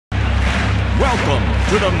Welcome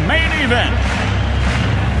to the main event.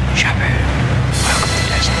 Shabu, welcome to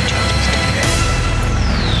Destiny Children's TV.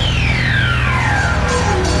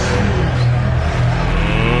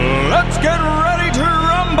 Let's get ready to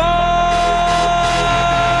rumble!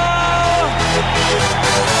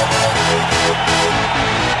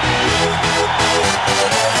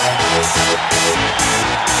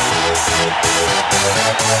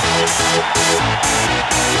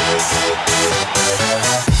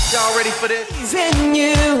 Y'all ready for this? In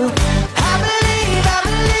you, I believe, I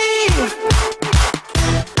believe.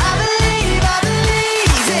 I believe, I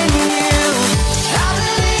believe in you. I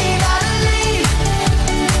believe, I believe.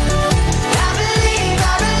 I believe,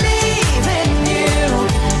 I believe in you.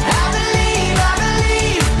 I believe, I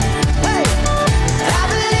believe. Hey, I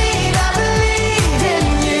believe, I believe in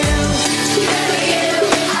you. With you,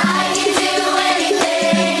 I can do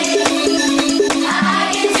anything. I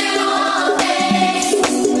can do all things.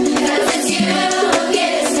 'Cause it's you who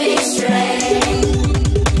gives me strength.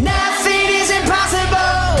 Nothing is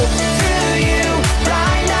impossible through you.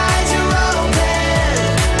 Blind eyes are open.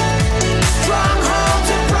 Strongholds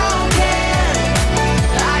are broken.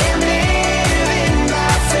 I am living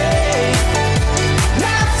by faith.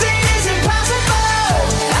 Nothing is impossible.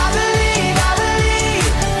 I believe, I believe.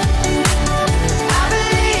 I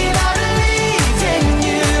believe, I believe in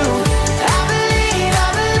you. I believe, I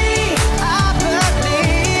believe. I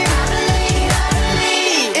believe, I believe, I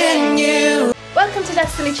believe in you. Welcome to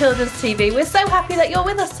Destiny Children's TV. We're so happy that you're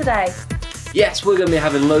with us today. Yes, we're going to be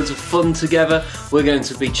having loads of fun together. We're going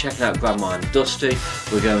to be checking out Grandma and Dusty.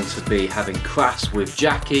 We're going to be having crafts with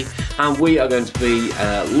Jackie. And we are going to be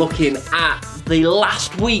looking at the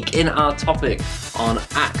last week in our topic on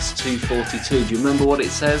Acts 2:42. Do you remember what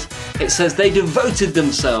it says? It says they devoted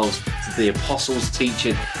themselves to the apostles'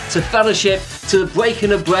 teaching, to fellowship, to the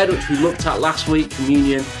breaking of bread, which we looked at last week,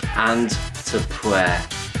 communion, and to prayer.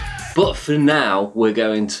 But for now, we're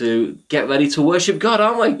going to get ready to worship God,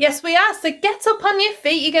 aren't we? Yes, we are. So get up on your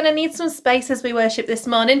feet. You're going to need some space as we worship this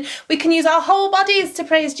morning. We can use our whole bodies to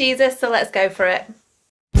praise Jesus, so let's go for it.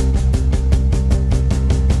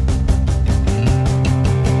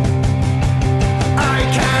 I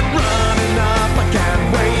can't run enough, I can't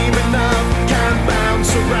wave enough, can't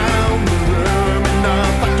bounce around the room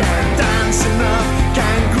enough, I can't dance enough,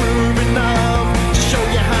 can't groove enough to show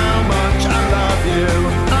you how much I love you.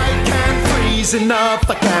 I can't freeze enough,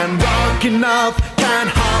 I can't rock enough, can't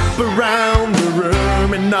hop around the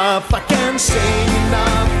room enough, I can't sing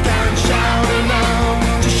enough, can't shout enough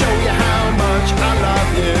to show you how much I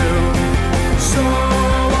love you. So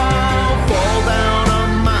I'll fall down on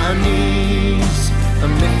my knees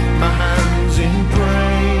and lift my hands in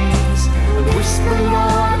praise and whisper,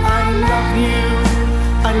 Lord, I love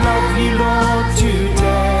you, Lord,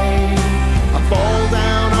 today. I fall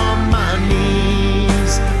down on my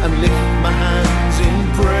knees and lift my hands in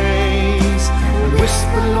praise and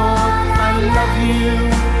whisper, Lord, I love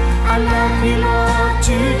you, Lord,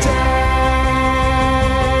 today.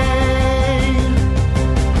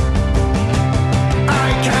 I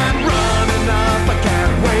can't run enough, I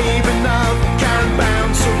can't wave enough, can't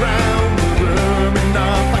bounce around the room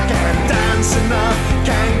enough, I can't dance enough,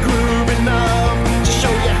 can't groove enough to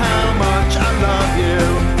show you how much I love you.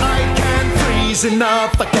 I can't freeze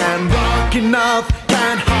enough, I can't rock enough,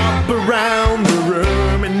 can't hop around the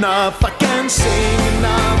room enough, I can't sing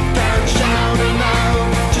enough, can't shout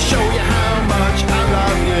enough to show you how much I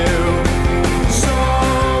love you. So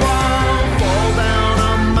I'll fall down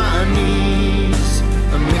on my knees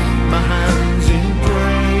and lift my hands in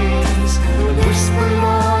praise and whisper,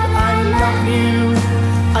 Lord, I love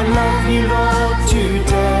you, Lord,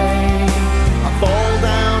 today. I fall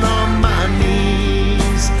down on my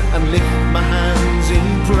knees and lift my hands in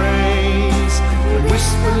praise and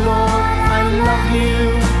whisper, Lord, I love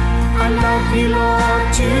you,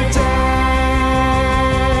 Lord, today.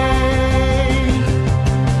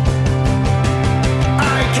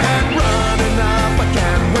 I can't run enough, I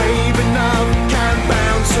can't wave enough, can't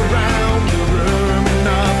bounce around the room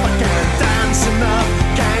enough, I can't dance enough,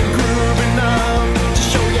 can't groove enough to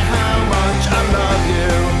show you how much I love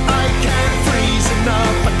you. I can't freeze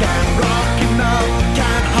enough, I can't rock enough,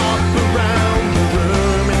 can't hop around the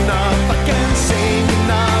room enough, I can't sing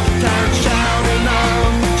enough, can't shout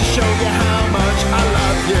enough to show you how much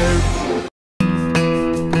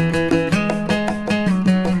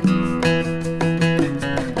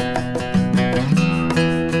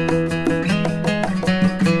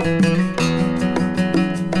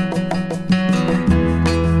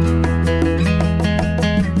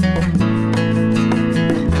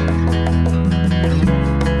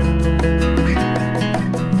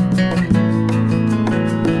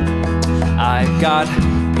got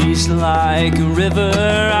peace like a river.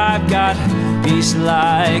 I've got peace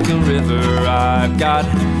like a river. I've got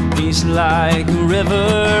peace like a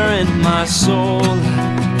river in my soul.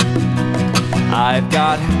 I've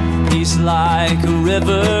got peace like a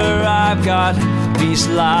river. I've got peace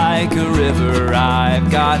like a river. I've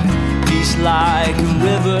got peace like a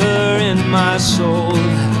river in my soul.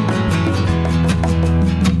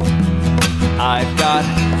 I've got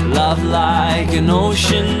love like an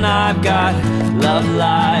ocean. I've got love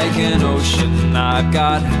like an ocean. I've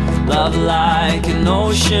got love like an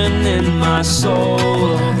ocean in my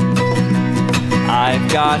soul. I've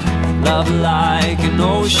got love like an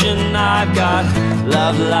ocean. I've got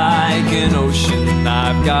love like an ocean.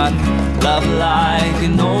 I've got love like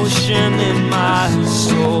an ocean in my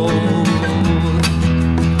soul.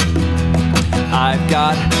 I've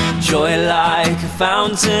got joy like a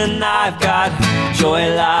fountain. I've got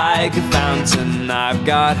joy like a fountain. I've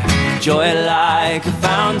got joy like a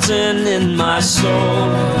fountain in my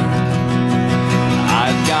soul.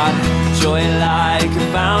 I've got joy like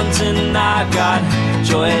a fountain. I've got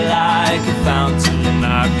joy like a fountain.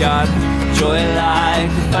 I've got joy like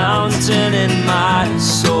a fountain in my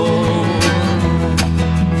soul.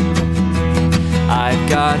 I've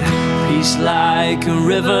got peace like a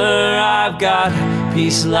river. I've got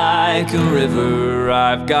peace like a river.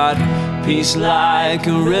 I've got peace like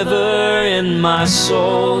a river in my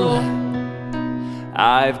soul.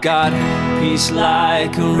 I've got peace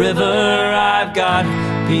like a river. I've got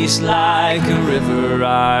peace like a river.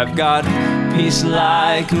 I've got peace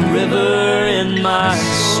like a river in my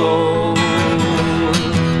soul.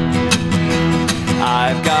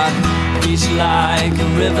 I've got peace like a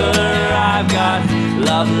river. I've got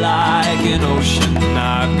love like an ocean.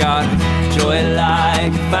 I've got joy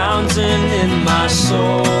like a fountain in my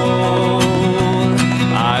soul.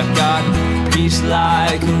 I've got peace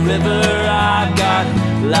like a river. I've got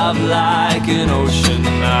love like an ocean.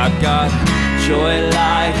 I've got joy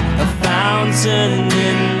like a fountain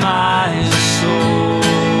in my soul.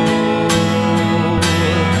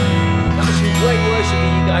 That was some great worship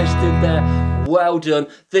that you guys did there. Well done.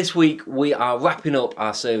 This week we are wrapping up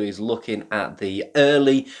our series looking at the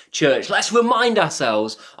early church. Let's remind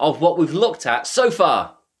ourselves of what we've looked at so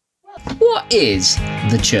far. What is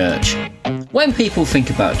the church? When people think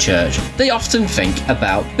about church, they often think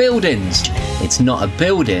about buildings. It's not a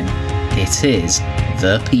building, it is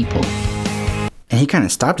the people. And he kind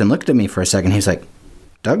of stopped and looked at me for a second. He was like,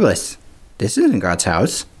 Douglas, this isn't God's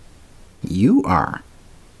house. You are.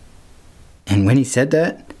 And when he said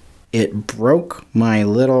that, it broke my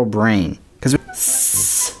little brain.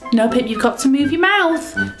 No, Pip, you've got to move your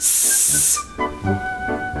mouth.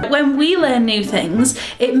 When we learn new things,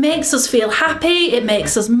 it makes us feel happy, it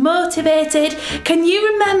makes us motivated. Can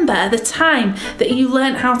you remember the time that you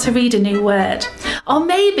learnt how to read a new word? Or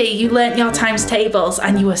maybe you learnt your times tables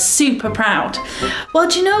and you were super proud. Well,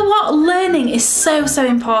 do you know what? Learning is so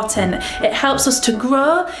important. It helps us to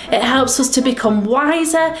grow, it helps us to become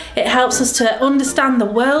wiser, it helps us to understand the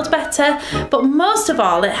world better, but most of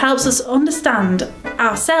all, it helps us understand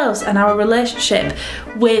ourselves and our relationship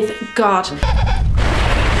with God.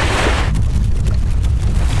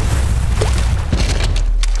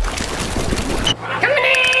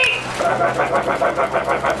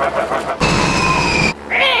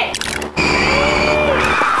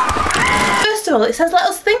 All, it says let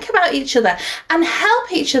us think about each other and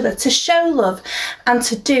help each other to show love and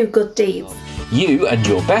to do good deeds. You and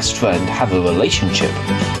your best friend have a relationship,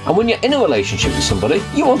 and when you're in a relationship with somebody,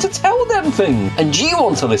 you want to tell them things, and you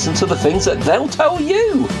want to listen to the things that they'll tell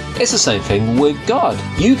you. It's the same thing with God.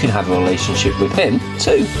 You can have a relationship with Him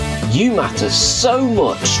too. You matter so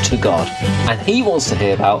much to God, and He wants to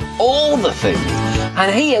hear about all the things,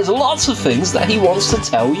 and He has lots of things that He wants to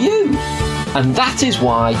tell you. And that is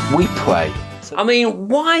why we pray. I mean,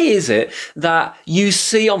 why is it that you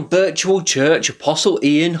see on Virtual Church Apostle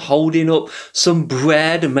Ian holding up some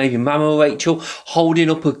bread and maybe Mama Rachel holding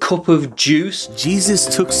up a cup of juice?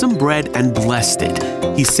 Jesus took some bread and blessed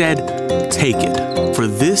it. He said, "Take it, for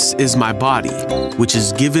this is my body, which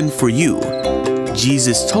is given for you."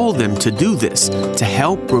 Jesus told them to do this to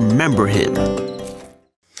help remember Him.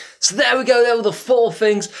 So there we go, there were the 4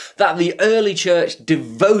 things that the early church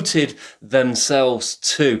devoted themselves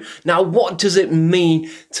to. Now, what does it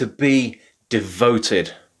mean to be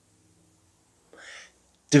devoted?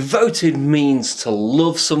 Devoted means to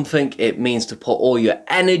love something, it means to put all your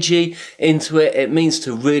energy into it, it means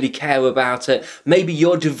to really care about it. Maybe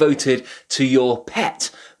you're devoted to your pet,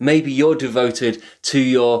 maybe you're devoted to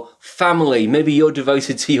your family, maybe you're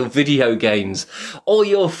devoted to your video games or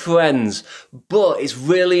your friends. But it's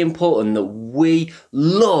really important that we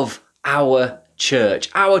love our church.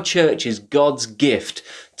 Our church is God's gift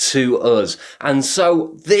to us. And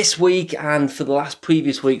so this week and for the last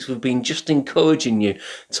previous weeks, we've been just encouraging you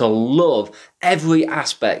to love every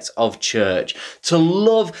aspect of church, to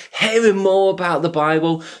love hearing more about the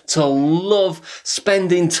Bible, to love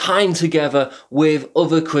spending time together with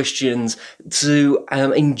other Christians, to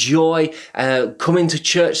enjoy coming to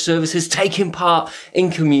church services, taking part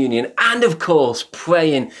in communion, and of course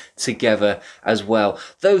praying together as well.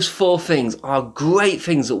 Those 4 things are great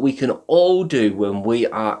things that we can all do when we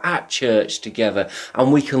are at church together,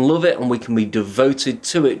 and we can love it and we can be devoted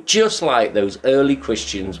to it just like those early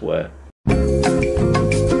Christians were.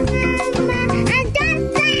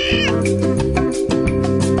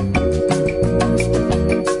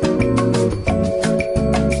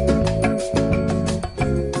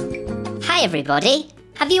 Hi everybody,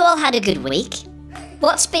 have you all had a good week?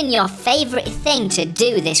 What's been your favourite thing to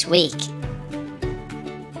do this week?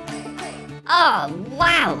 Oh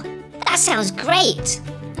wow, that sounds great!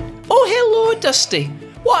 Oh hello Dusty,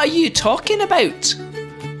 what are you talking about?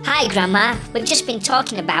 Hi Grandma, we've just been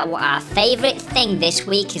talking about what our favourite thing this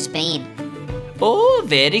week has been. Oh,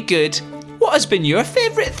 very good. What has been your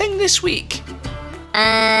favourite thing this week?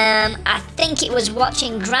 I think it was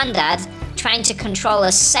watching Grandad trying to control a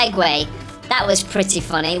Segway. That was pretty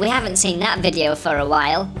funny. We haven't seen that video for a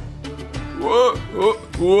while.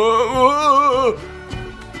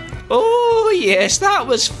 Oh yes, that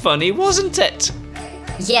was funny, wasn't it?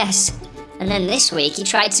 Yes, and then this week he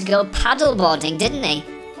tried to go paddleboarding, didn't he?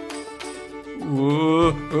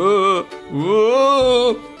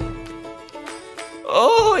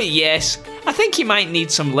 Oh yes, I think he might need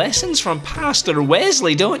some lessons from Pastor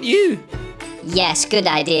Wesley, don't you? Yes, good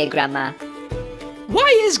idea, Grandma.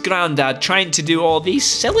 Why is Grandad trying to do all these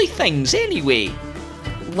silly things anyway?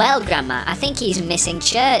 Well, Grandma, I think he's missing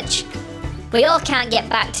church. We all can't get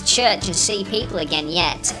back to church and see people again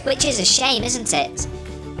yet, which is a shame, isn't it?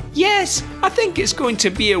 Yes, I think it's going to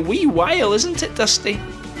be a wee while, isn't it, Dusty?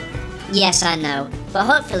 Yes, I know, but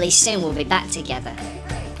hopefully soon we'll be back together.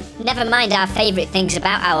 Never mind our favourite things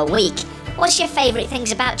about our week. What's your favourite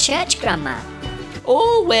things about church, Grandma?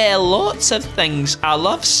 Oh well, lots of things. I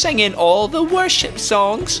love singing all the worship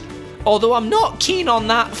songs, although I'm not keen on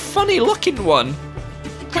that funny looking one.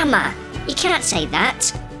 Grandma, you can't say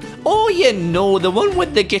that. Oh, you know, the one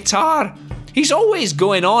with the guitar. He's always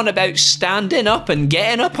going on about standing up and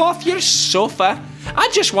getting up off your sofa. I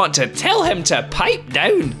just want to tell him to pipe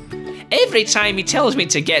down. Every time he tells me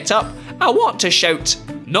to get up, I want to shout,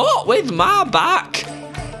 "Not with my back!"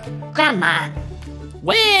 Grandma.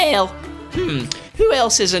 Well, who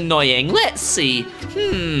else is annoying? Let's see.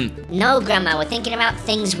 No, Grandma, we're thinking about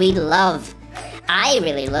things we love. I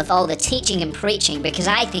really love all the teaching and preaching because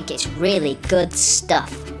I think it's really good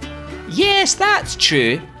stuff. Yes, that's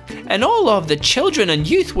true. And all of the children and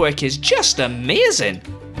youth work is just amazing.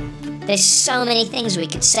 There's so many things we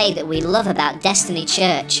could say that we love about Destiny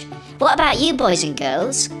Church. What about you, boys and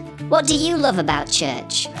girls? What do you love about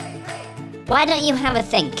church? Why don't you have a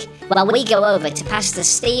think while we go over to Pastor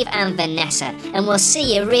Steve and Vanessa, and we'll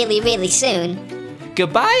see you really, really soon.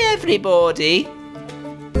 Goodbye, everybody.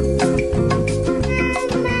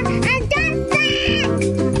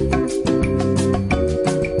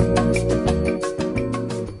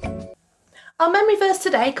 Our memory verse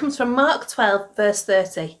today comes from Mark 12, verse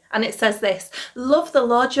 30, and it says this: "Love the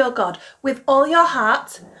Lord your God with all your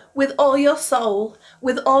heart, with all your soul,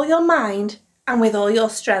 with all your mind, and with all your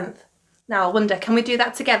strength." Now I wonder, can we do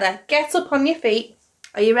that together? Get up on your feet.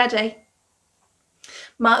 Are you ready?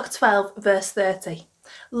 Mark 12, verse 30.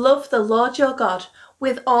 Love the Lord your God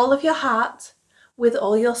with all of your heart, with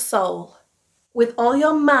all your soul, with all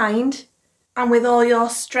your mind, and with all your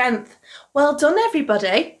strength. Well done,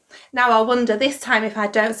 everybody. Now I wonder this time, if I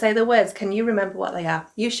don't say the words, can you remember what they are?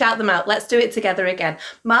 You shout them out. Let's do it together again.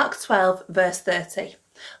 Mark 12, verse 30.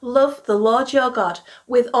 Love the Lord your God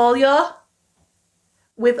with all your,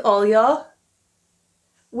 and with all your.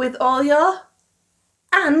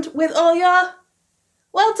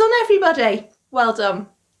 Well done, everybody. Well done.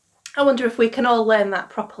 I wonder if we can all learn that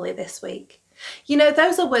properly this week. You know,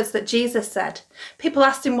 those are words that Jesus said. People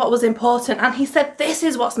asked him what was important, and he said, this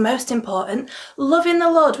is what's most important: loving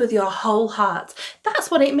the Lord with your whole heart.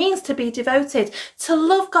 That's what it means to be devoted, to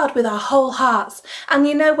love God with our whole hearts. And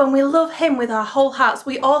you know, when we love him with our whole hearts,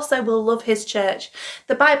 we also will love his church.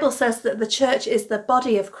 The Bible says that the church is the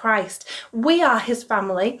body of Christ. We are his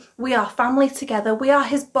family. We are family together. We are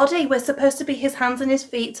his body. We're supposed to be his hands and his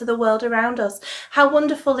feet to the world around us. How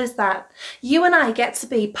wonderful is that? You and I get to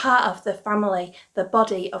be part of the family, the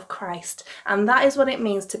body of Christ, and that is what it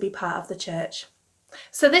means to be part of the church.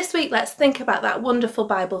 So this week, let's think about that wonderful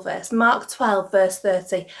Bible verse, Mark 12, verse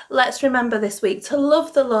 30. Let's remember this week to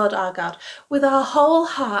love the Lord our God with our whole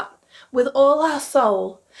heart, with all our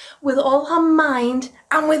soul, with all our mind,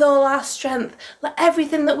 and with all our strength. Let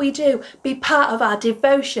everything that we do be part of our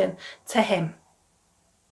devotion to Him.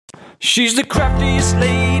 She's the craftiest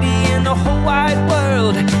lady in the whole wide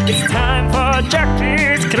world. It's time for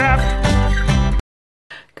Jackie's Craft.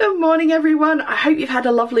 Good morning everyone, I hope you've had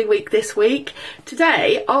a lovely week this week.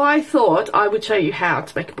 Today I thought I would show you how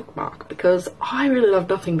to make a bookmark because I really love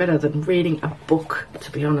nothing better than reading a book,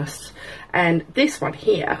 to be honest. And this one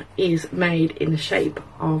here is made in the shape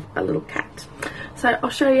of a little cat. So I'll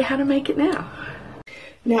show you how to make it now.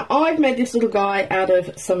 Now I've made this little guy out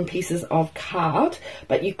of some pieces of card,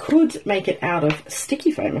 but you could make it out of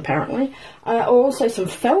sticky foam apparently, or also some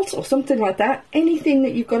felt or something like that, anything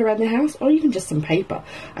that you've got around the house, or even just some paper.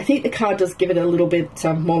 I think the card does give it a little bit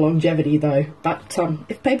more longevity though, but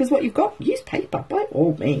if paper's what you've got, use paper by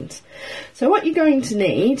all means. So what you're going to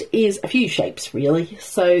need is a few shapes really.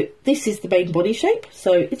 So this is the main body shape,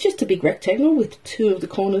 so it's just a big rectangle with 2 of the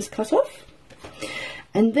corners cut off.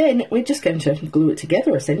 And then we're just going to glue it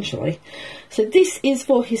together essentially. So this is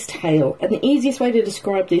for his tail, and the easiest way to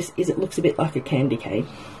describe this is it looks a bit like a candy cane.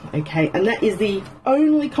 Okay, and that is the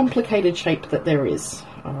only complicated shape that there is.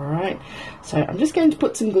 Alright, so I'm just going to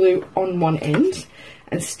put some glue on one end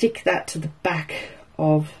and stick that to the back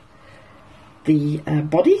of the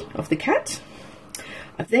body of the cat.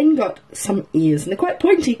 I've then got some ears, and they're quite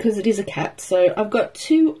pointy because it is a cat. So I've got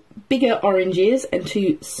 2 bigger orange ears and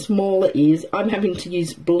 2 smaller ears. I'm having to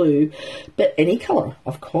use blue, but any colour,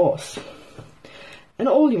 of course. And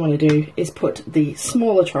all you want to do is put the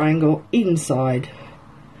smaller triangle inside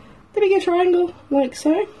the bigger triangle, like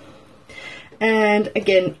so. And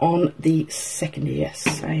again on the second ear,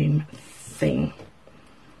 same thing.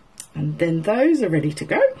 And then those are ready to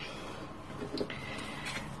go.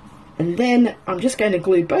 And then I'm just going to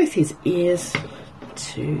glue both his ears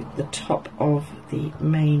to the top of the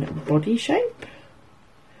main body shape,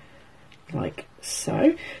 like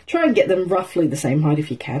so. Try and get them roughly the same height if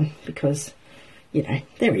you can, because, you know,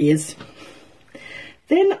 there he is.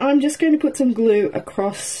 Then I'm just going to put some glue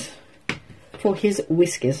across for his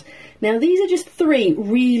whiskers. Now these are just 3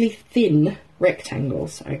 really thin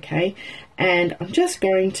rectangles, okay? And I'm just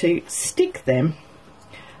going to stick them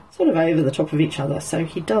sort of over the top of each other, so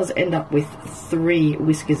he does end up with 3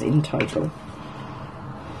 whiskers in total,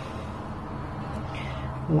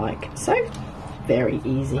 like so. Very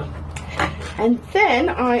easy. And then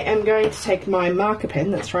I am going to take my marker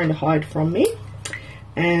pen that's trying to hide from me,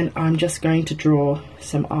 and I'm just going to draw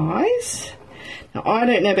some eyes. Now I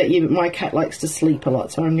don't know about you, but my cat likes to sleep a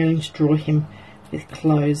lot, so I'm going to draw him with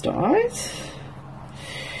closed eyes.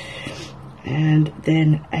 And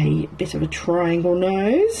then a bit of a triangle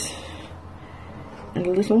nose and a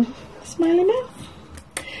little smiley mouth.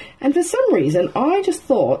 And for some reason I just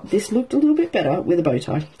thought this looked a little bit better with a bow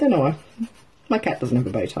tie. Don't know why. My cat doesn't have a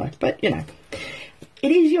bow tie, but you know,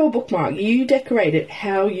 it is your bookmark. You decorate it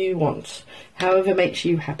how you want, however makes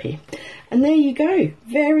you happy. And there you go,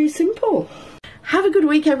 very simple. Have a good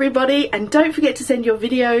week everybody, and don't forget to send your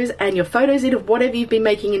videos and your photos in of whatever you've been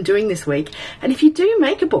making and doing this week. And if you do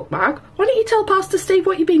make a bookmark, why don't you tell Pastor Steve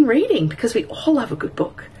what you've been reading, because we all love a good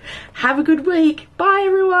book. Have a good week. Bye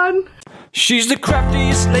everyone. She's the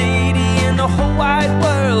craftiest lady in the whole wide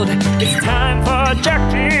world. It's time for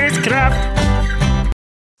Jackie's Craft.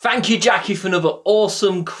 Thank you, Jackie, for another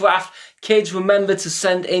awesome craft. Kids, remember to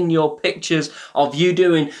send in your pictures of you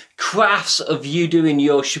doing crafts, of you doing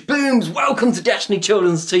your shabooms. Welcome to Destiny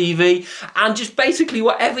Children's TV. And just basically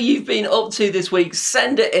whatever you've been up to this week,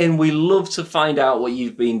 send it in. We love to find out what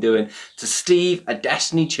you've been doing to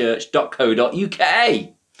steve@destinychurch.co.uk.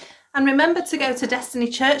 And remember to go to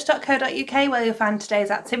destinychurch.co.uk where you'll find today's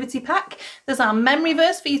activity pack. There's our memory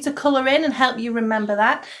verse for you to colour in and help you remember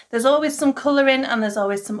that. There's always some colouring and there's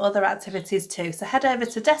always some other activities too. So head over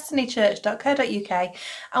to destinychurch.co.uk,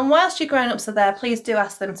 and whilst your grown-ups are there, please do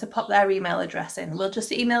ask them to pop their email address in. We'll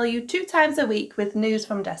just email you 2 times a week with news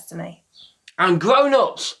from Destiny. And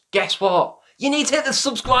grown-ups, guess what? You need to hit the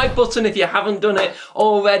subscribe button if you haven't done it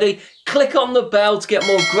already. Click on the bell to get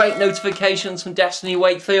more great notifications from Destiny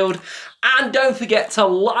Wakefield. And don't forget to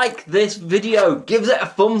like this video. Give it a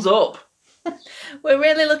thumbs up. We're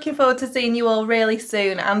really looking forward to seeing you all really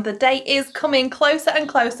soon, and the day is coming closer and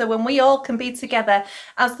closer when we all can be together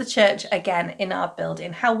as the church again in our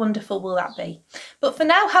building. How wonderful will that be? But for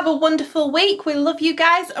now, have a wonderful week. We love you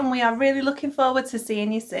guys and we are really looking forward to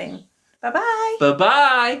seeing you soon. Bye-bye.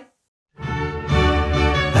 Bye-bye.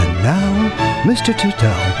 And now, Mr.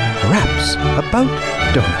 Tuttle raps about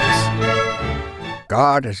donuts.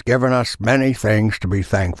 God has given us many things to be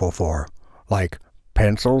thankful for, like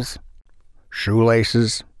pencils,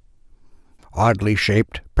 shoelaces, oddly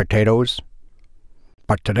shaped potatoes.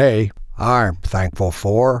 But today, I'm thankful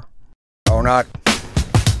for donut.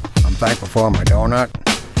 I'm thankful for my donut.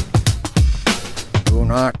 Do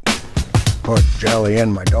not put jelly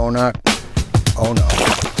in my donut. Oh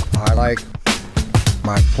no, I like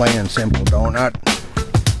my plain and simple donut.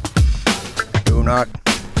 Do not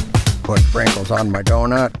put sprinkles on my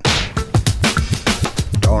donut.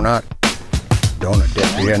 Donut. Donut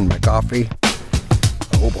dip in my coffee.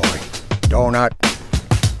 Oh boy. Donut.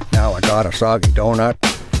 Now I got a soggy donut.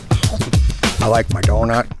 I like my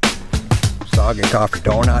donut. Soggy coffee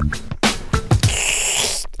donut.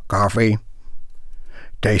 Coffee.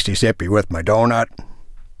 Tasty sippy with my donut.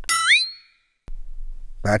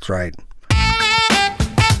 That's right.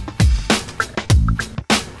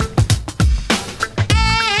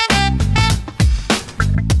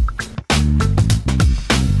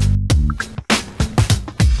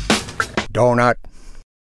 Donut.